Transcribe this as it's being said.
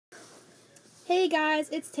Hey guys,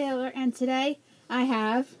 it's Taylor, and today I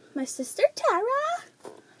have my sister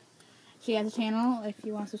Tara. She has a channel. If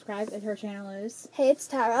you want to subscribe, her channel is Hey, it's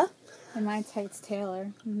Tara. And mine's Hey, it's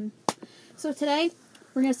Taylor. So today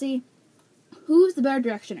we're gonna see who's the better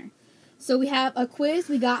directioner. So we have a quiz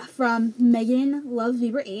we got from Megan Loves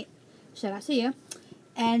Bieber 8. Shout out to you.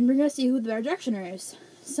 And we're gonna see who the better directioner is.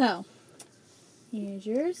 So here's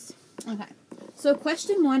yours. Okay. So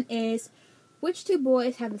question 1 is, which two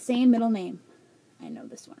boys have the same middle name? I know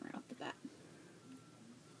this one right off the bat.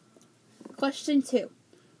 Question 2.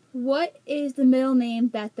 What is the middle name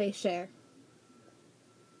that they share?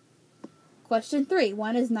 Question 3.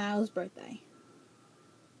 When is Niall's birthday?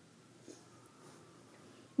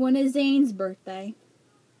 When is Zayn's birthday?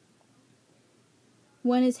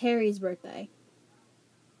 When is Harry's birthday?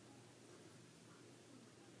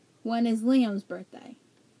 When is Liam's birthday?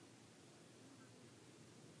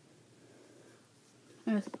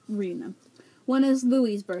 I'm just reading them. When is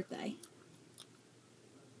Louie's birthday?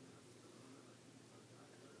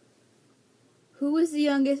 Who is the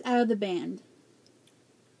youngest out of the band?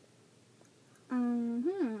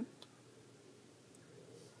 Are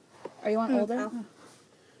you on older? Oh.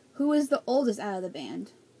 Who is the oldest out of the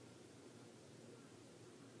band?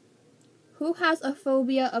 Who has a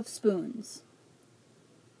phobia of spoons?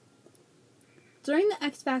 During the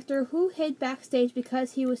X Factor, who hid backstage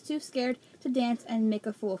because he was too scared to dance and make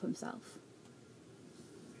a fool of himself?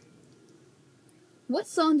 What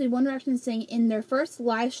song did One Direction sing in their first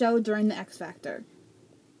live show during the X Factor?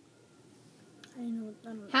 I don't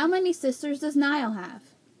know. How many sisters does Niall have?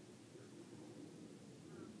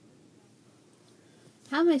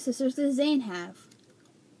 How many sisters does Zayn have?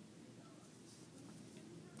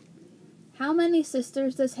 How many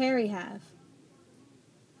sisters does Harry have?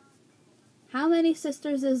 How many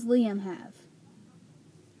sisters does Liam have?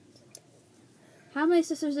 How many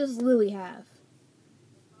sisters does Louis have?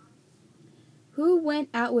 Who went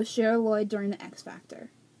out with Cheryl Lloyd during the X Factor?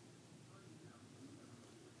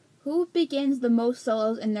 Who begins the most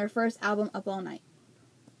solos in their first album, Up All Night?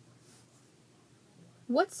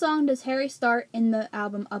 What song does Harry start in the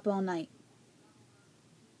album Up All Night?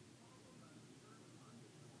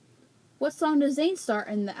 What song does Zayn start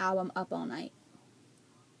in the album Up All Night?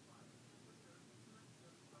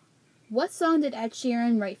 What song did Ed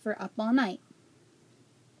Sheeran write for Up All Night?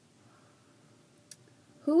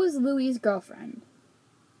 Who is Louis' girlfriend?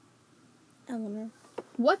 Eleanor.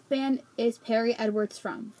 What band is Perry Edwards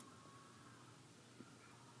from?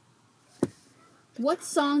 What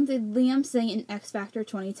song did Liam sing in X Factor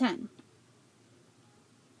 2010?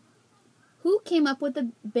 Who came up with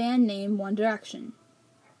the band name One Direction?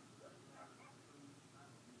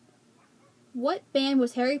 What band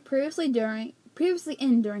was Harry previously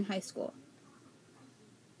in during high school?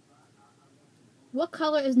 What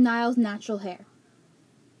color is Niall's natural hair?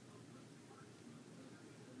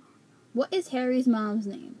 What is Harry's mom's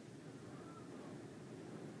name?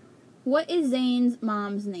 What is Zayn's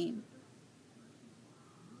mom's name?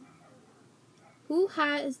 Who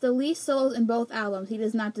has the least solos in both albums? He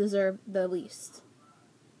does not deserve the least.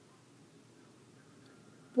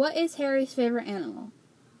 What is Harry's favorite animal?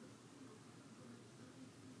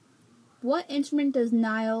 What instrument does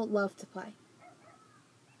Niall love to play?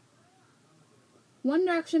 One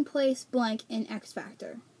Direction placed blank in X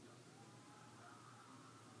Factor.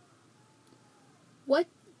 What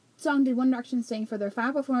song did One Direction sing for their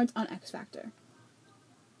final performance on X Factor?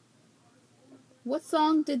 What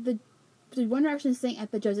song did One Direction sing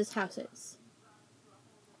at the judges' houses?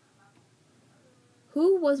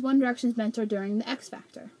 Who was One Direction's mentor during the X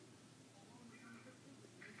Factor?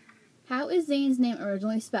 How is Zayn's name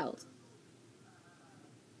originally spelled?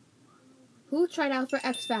 Who tried out for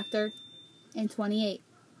X Factor in 28?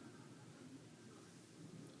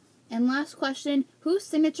 And last question, whose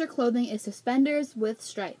signature clothing is suspenders with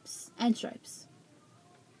stripes and stripes?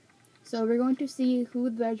 So we're going to see who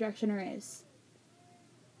the better directioner is.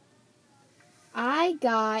 I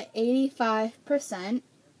got 85%.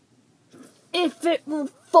 If it will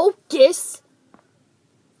focus.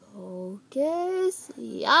 Focus,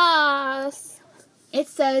 yes. It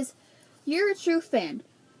says, you're a true fan.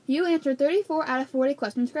 You answered 34 out of 40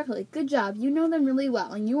 questions correctly. Good job. You know them really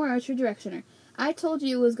well, and you are a true directioner. I told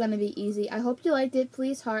you it was going to be easy. I hope you liked it.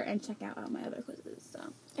 Please heart and check out all my other quizzes.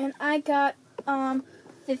 So. And I got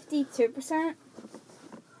 52%.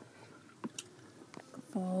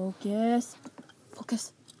 Focus.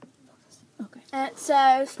 Focus. Okay. And it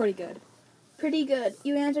says, Pretty good. pretty good.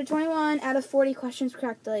 You answered 21 out of 40 questions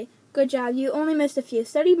correctly. Good job. You only missed a few.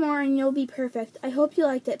 Study more and you'll be perfect. I hope you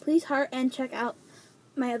liked it. Please heart and check out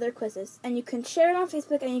my other quizzes. And you can share it on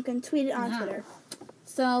Facebook and you can tweet it on Twitter.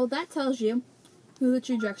 So that tells you who the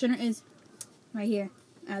true directioner is right here.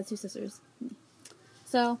 The two sisters.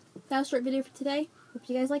 So, that was a short video for today. Hope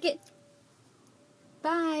you guys like it.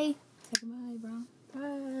 Bye. Say goodbye, bro.